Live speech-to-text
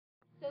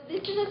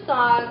This is a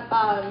song,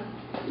 I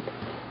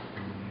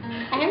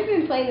haven't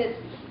been playing this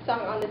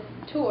song on this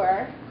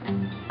tour.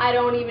 I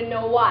don't even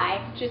know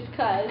why, just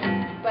cause,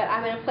 but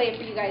I'm going to play it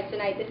for you guys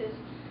tonight. This is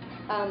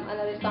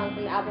another song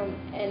from the album,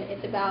 and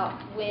it's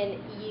about when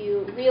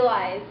you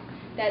realize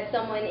that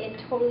someone is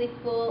totally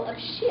full of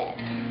shit.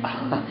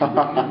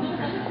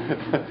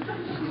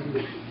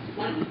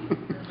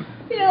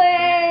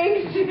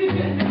 Feelings!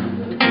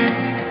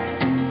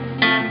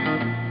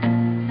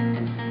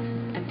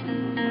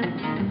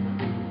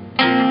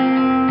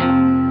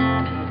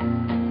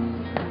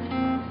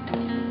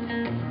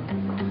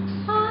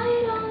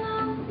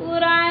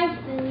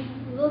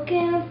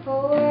 Looking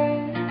for,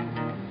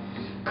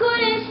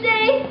 couldn't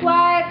say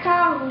why I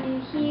called you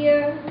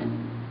here.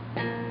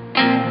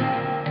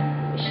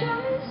 Wish I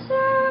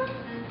saw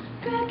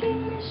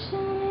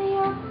recognition in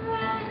your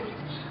eyes.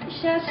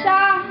 Wish I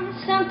saw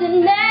something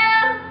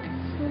else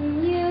in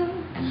you,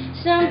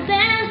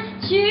 something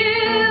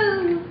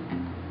true.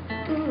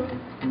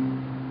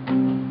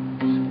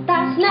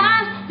 That's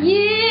not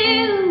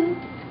you.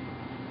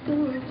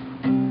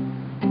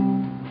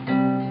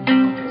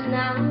 'Cause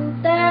now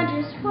they're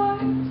just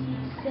words.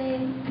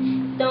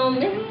 It don't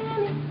mean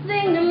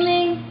anything to me.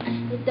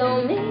 It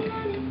don't mean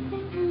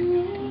anything to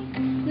me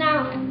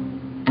now.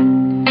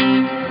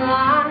 I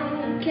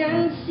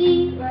can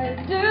see right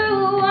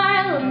through. I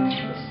look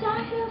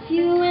inside of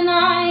you, and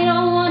I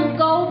don't wanna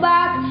go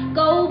back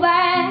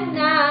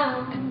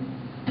now.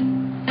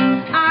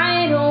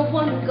 I don't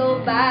wanna go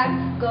back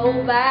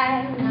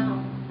now.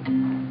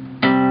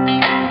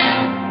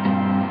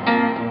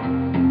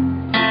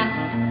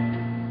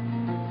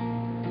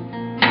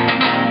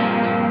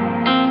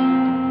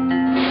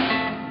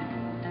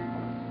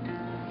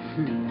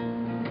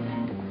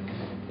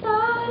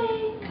 Thought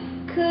it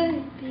could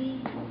be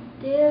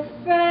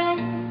different,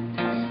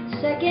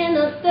 second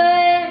or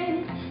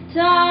third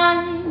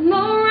time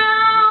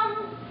around,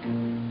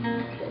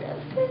 but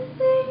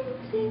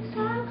everything's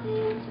exactly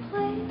its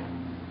place,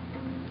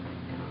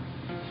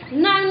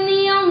 and I'm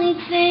the only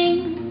thing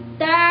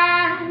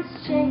that's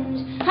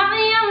changed. I'm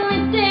the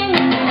only thing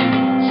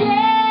that's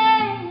changed,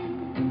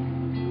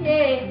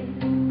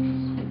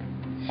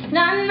 and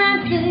I'm not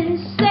the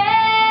same.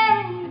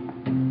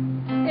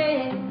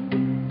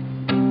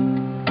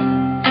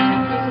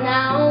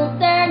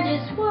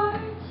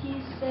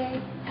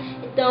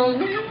 It don't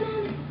mean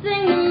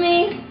anything to me.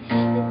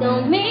 It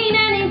don't mean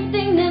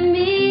anything to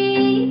me.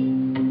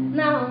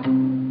 No,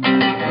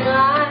 and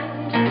I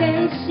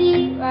can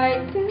see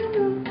right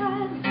through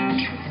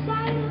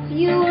inside of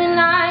you, and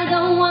I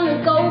don't wanna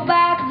go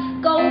back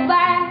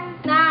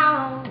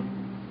now.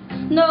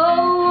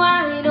 No,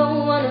 I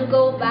don't wanna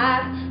go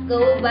back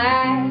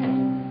now.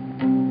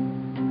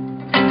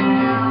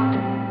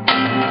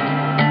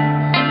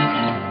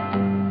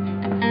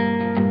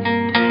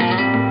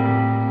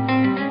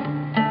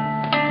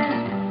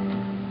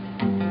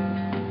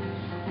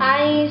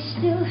 I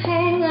still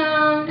hang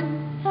on,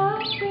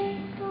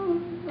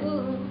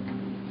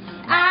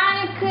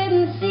 I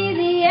couldn't see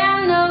the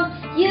end of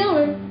you,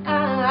 and I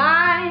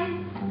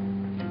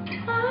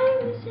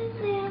was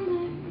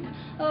enamored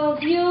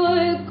of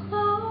your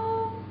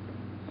glow.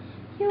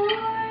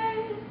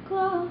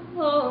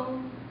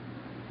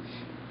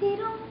 We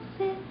don't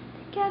fit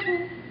together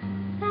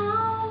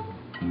now.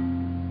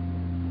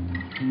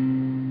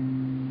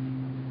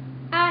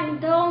 I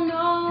don't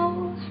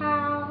know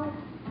how.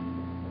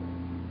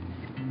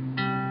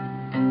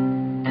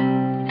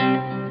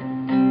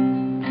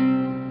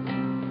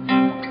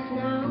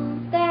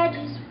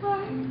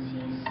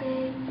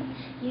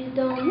 You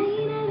don't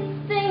mean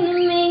anything to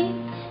me.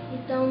 You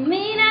don't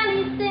mean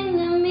anything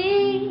to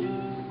me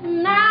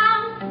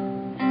now.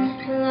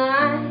 And I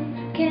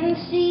can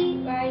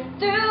see right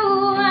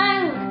through.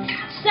 I look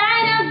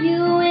inside of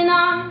you, and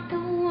I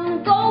don't wanna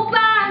go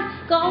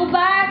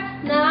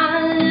back now.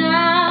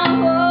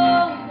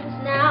 Oh, 'cause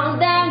now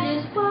they're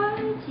just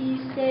words you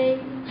say.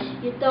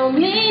 You don't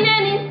mean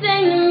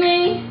anything to me.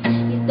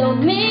 You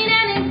don't mean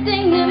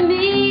anything to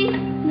me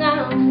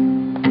now.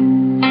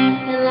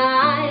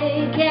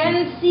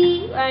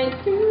 See right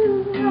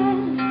through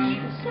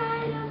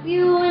inside of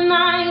you, and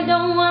I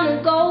don't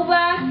wanna go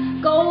back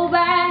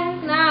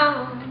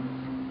now.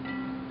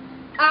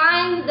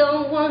 I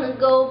don't wanna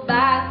go back.